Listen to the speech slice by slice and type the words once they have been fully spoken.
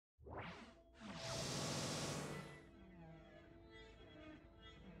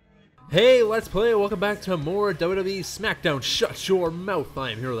Hey, let's play. Welcome back to more WWE Smackdown. Shut your mouth.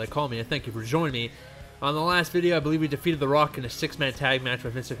 I am HeroTheyCallMe, and thank you for joining me. On the last video, I believe we defeated The Rock in a 6-man tag match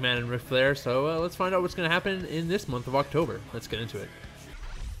with Vince McMahon and Ric Flair, so let's find out what's going to happen in this month of October. Let's get into it.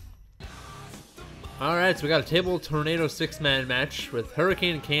 Alright, so we got a table tornado 6-man match with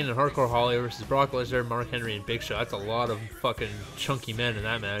Hurricane Kane and Hardcore Holly versus Brock Lesnar, Mark Henry, and Big Show. That's a lot of fucking chunky men in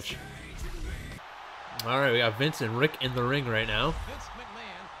that match. Alright, we got Vince and Rick in the ring right now.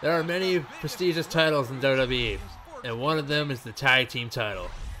 There are many prestigious titles in WWE, and one of them is the tag team title.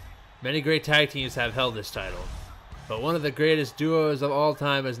 Many great tag teams have held this title, but one of the greatest duos of all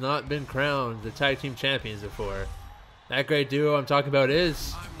time has not been crowned the tag team champions before. That great duo I'm talking about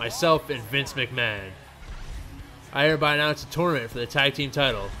is myself and Vince McMahon. I hereby announce a tournament for the tag team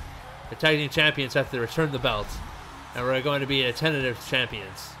title. The tag team champions have to return the belt, and we're going to be a tentative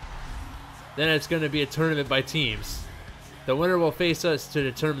champions. Then it's going to be a tournament by teams. The winner will face us to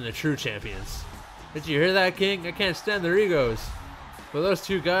determine the true champions. Did you hear that, King? I can't stand their egos. With those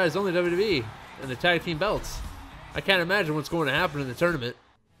two guys, only WWE and the tag team belts. I can't imagine what's going to happen in the tournament.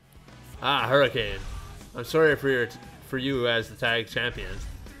 Ah, Hurricane. I'm sorry for you as the tag champions,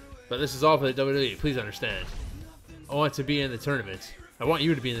 but this is all for the WWE. Please understand. I want to be in the tournament. I want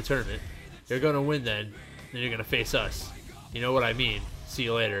you to be in the tournament. You're going to win then you're going to face us. You know what I mean. See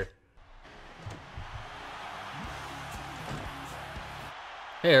you later.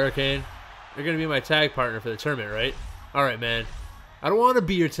 Hey, Hurricane. You're going to be my tag partner for the tournament, right? Alright, man. I don't want to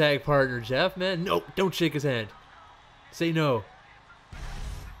be your tag partner, Jeff, man. Nope, don't shake his hand. Say no.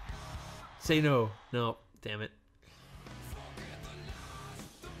 Say no. No, damn it.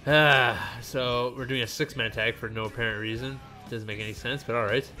 So we're doing a 6-man tag for no apparent reason. Doesn't make any sense, but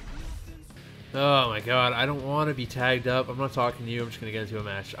alright. Oh my god, I don't want to be tagged up. I'm not talking to you, I'm just going to get into a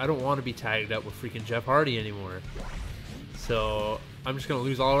match. I don't want to be tagged up with freaking Jeff Hardy anymore. So I'm just going to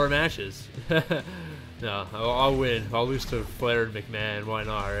lose all of our matches. No, I'll win. I'll lose to Flair and McMahon. Why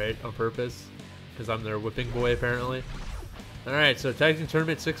not, right? On purpose. Because I'm their whipping boy, apparently. Alright, so tag team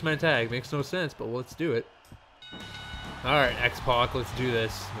tournament 6-man tag. Makes no sense, but let's do it. Alright, X-Pac, let's do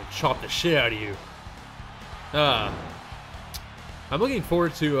this. I'm gonna chop the shit out of you. I'm looking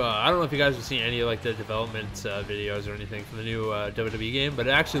forward to, I don't know if you guys have seen any of like the development videos or anything from the new WWE game, but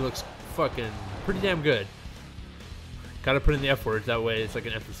it actually looks fucking pretty damn good. Gotta put in the F word, that way it's like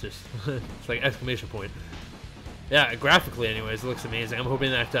an emphasis. It's like exclamation point. Yeah, graphically anyways, it looks amazing. I'm hoping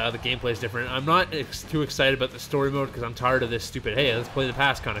that the gameplay is different. I'm not too excited about the story mode because I'm tired of this stupid, hey, let's play the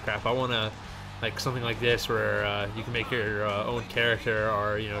past kind of crap. I want to, like, something like this where you can make your own character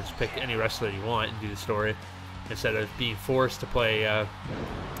or, you know, just pick any wrestler you want and do the story instead of being forced to play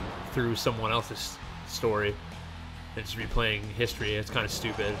through someone else's story and just replaying history. It's kind of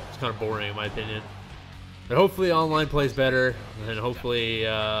stupid. It's kind of boring in my opinion. But hopefully online plays better, and hopefully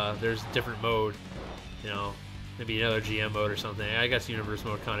there's a different mode, you know, maybe another GM mode or something. I guess Universe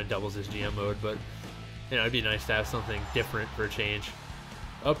mode kind of doubles as GM mode, but, you know, it'd be nice to have something different for a change.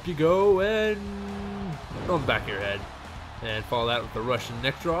 Up you go, and on the back of your head. And follow that with the Russian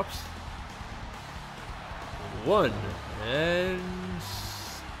neck drops. 1, and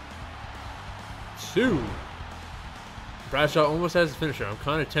 2. Bradshaw almost has his finisher. I'm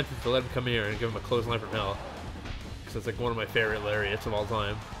kind of tempted to let him come in here and give him a clothesline from hell. Because it's like one of my favorite lariats of all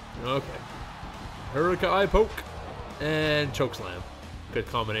time. Okay. Hurricane eye poke. And chokeslam. Good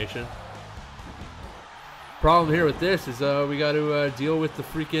combination. Problem here with this is we got to deal with the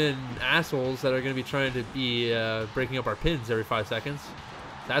freaking assholes that are going to be trying to be breaking up our pins every 5 seconds.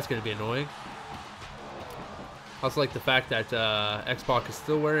 That's going to be annoying. I also like the fact that X-Pac is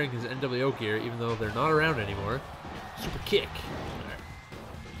still wearing his NWO gear even though they're not around anymore. Super kick. Alright.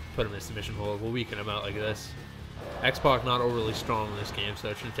 Put him in a submission hold. We'll weaken him out like this. X-Pac not overly strong in this game, so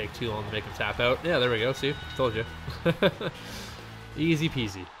it shouldn't take too long to make him tap out. Yeah, there we go. See? Told you. Easy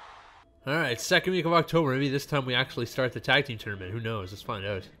peasy. Alright, 2nd week of October. Maybe this time we actually start the tag team tournament. Who knows? Let's find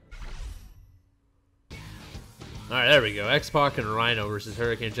out. Alright, there we go. X-Pac and Rhino versus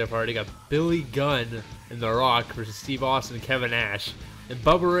Hurricane Jeff Hardy. Got Billy Gunn and The Rock versus Steve Austin and Kevin Nash. And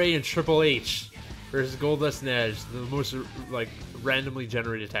Bubba Ray and Triple H versus Goldust and Edge, the most, like, randomly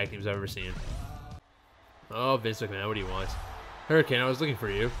generated tag teams I've ever seen. Oh, Vince McMahon, what do you want? Hurricane, I was looking for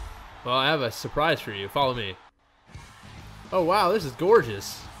you. Well, I have a surprise for you. Follow me. Oh, wow, this is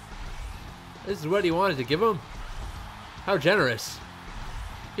gorgeous. This is what he wanted to give him? How generous.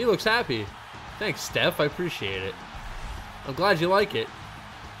 He looks happy. Thanks, Steph. I appreciate it. I'm glad you like it.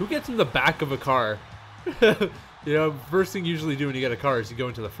 Who gets in the back of a car? You know, first thing you usually do when you get a car is you go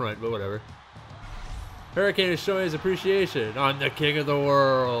into the front, but whatever. Hurricane is showing his appreciation. I'm the king of the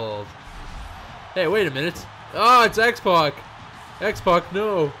world. Hey, wait a minute. Oh, it's X-Pac. X-Pac,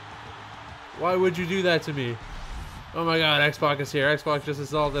 no. Why would you do that to me? Oh my god, X-Pac is here. X-Pac just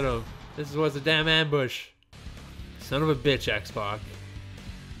assaulted him. This was a damn ambush. Son of a bitch, X-Pac.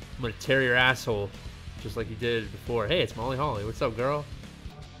 I'm gonna tear your asshole. Just like you did before. Hey, it's Molly Holly. What's up, girl?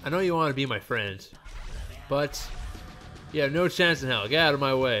 I know you want to be my friend, but you have no chance in hell. Get out of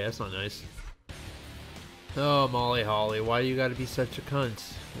my way. That's not nice. Oh, Molly Holly, why do you gotta be such a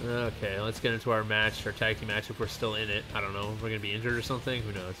cunt? Okay, let's get into our match, our tag team match if we're still in it. I don't know. We're gonna be injured or something?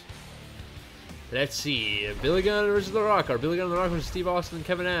 Who knows? Let's see. Billy Gunn versus The Rock. Or Billy Gunn and The Rock versus Steve Austin and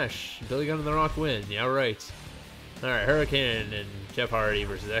Kevin Nash. Billy Gunn and The Rock win. Yeah, right. Alright, Hurricane and Jeff Hardy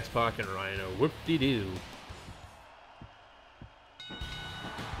versus X-Pac and Rhino. Whoop-de-doo.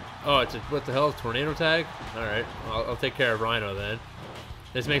 Oh, it's a, what the hell? Tornado tag? Alright, I'll take care of Rhino then.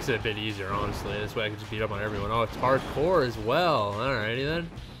 This makes it a bit easier, honestly. This way I can just beat up on everyone. Oh, it's hardcore as well. Alrighty then.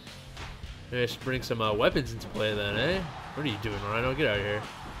 Maybe I should bring some weapons into play then, eh? What are you doing, Rhino? Get out of here.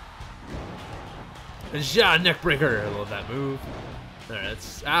 Ja, neckbreaker. I love that move. Alright,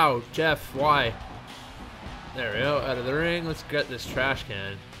 that's... Ow, Jeff, why? There we go, out of the ring. Let's get this trash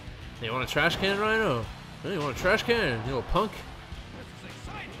can. Hey, you want a trash can, Rhino? Hey, you want a trash can, you little punk?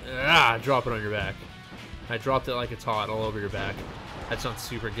 Ah, drop it on your back. I dropped it like it's hot all over your back. That sounds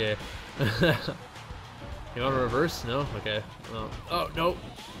super gay. You want to reverse? No? Okay. Well, oh, no.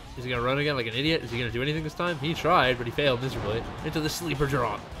 Is he going to run again like an idiot? Is he going to do anything this time? He tried, but he failed miserably. Into the sleeper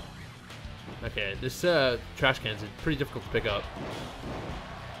drop. Okay, this trash can's pretty difficult to pick up.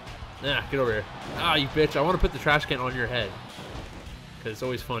 Nah, get over here. Ah, you bitch. I want to put the trash can on your head. Because it's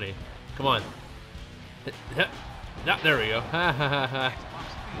always funny. Come on. No, there we go. Ha ha ha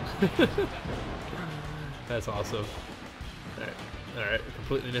ha. That's awesome. Alright. Alright.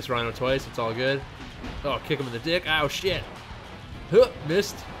 Completely missed Rhino twice. It's all good. Oh, kick him in the dick. Ow, shit. Huh,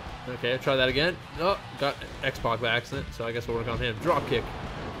 missed. Okay, try that again. Oh, got X-Pac by accident. So I guess we'll work on him. Drop kick.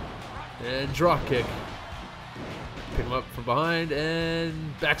 And drop kick. Pick him up from behind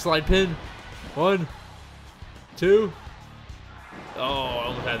and backslide pin. 1, 2. Oh, I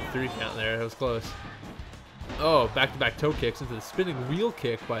almost had a 3 count there. That was close. Oh, back-to-back toe kicks into the spinning wheel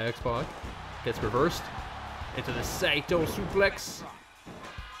kick by X-Pac. Gets reversed into the Saito suplex.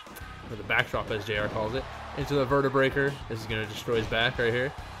 Or the backdrop, as JR calls it. Into the vertebraker. This is going to destroy his back right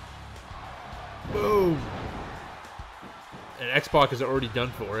here. Boom. And X-Pac is already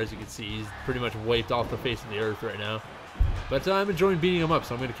done for, as you can see. He's pretty much wiped off the face of the earth right now. But I'm enjoying beating him up,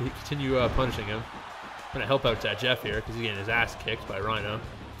 so I'm going to continue punishing him. I'm going to help out Jeff here, because he's getting his ass kicked by Rhino.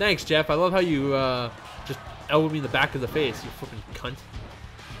 Thanks, Jeff. I love how you just elbowed me in the back of the face, you fucking cunt.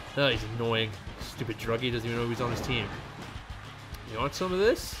 Oh, he's annoying. Stupid druggie. Doesn't even know who's on his team. You want some of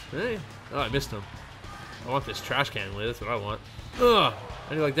this? Hey. Oh, I missed him. I want this trash can lid. That's what I want. Ugh. How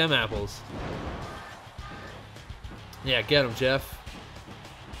do you like them apples? Yeah, get him, Jeff.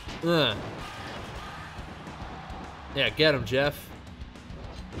 Yeah, get him, Jeff.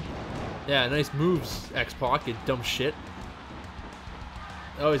 Yeah, nice moves, X-Pac, you dumb shit.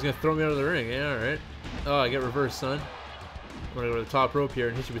 Oh, he's gonna throw me out of the ring. Yeah, alright. Oh, I get reversed, son. I'm gonna go to the top rope here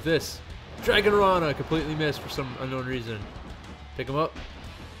and hit you with this. Dragon Rana, completely missed for some unknown reason. Pick him up.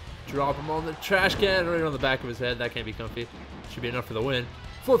 Drop him on the trash can right on the back of his head. That can't be comfy. Should be enough for the win.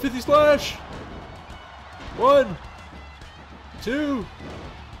 450 splash! 1, 2,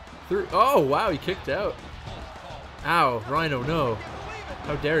 3. Oh, wow, he kicked out. Ow, Rhino, no.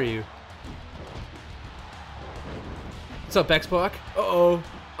 How dare you? What's up, X-Pac? Uh-oh.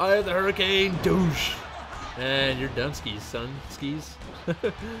 I have the Hurricane douche. And you're done skis, son. Skis.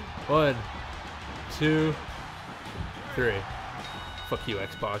 1, 2, 3. Fuck you,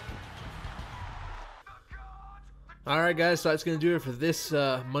 X-Pac. Alright guys, so that's going to do it for this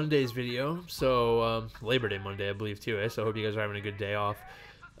Monday's video. So, Labor Day Monday, I believe, too, eh? So I hope you guys are having a good day off.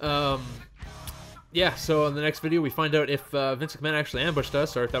 Yeah, so in the next video, we find out if Vince McMahon actually ambushed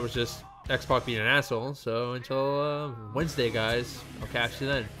us, or if that was just X-Pac being an asshole. So until Wednesday, guys, I'll catch you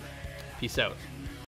then. Peace out.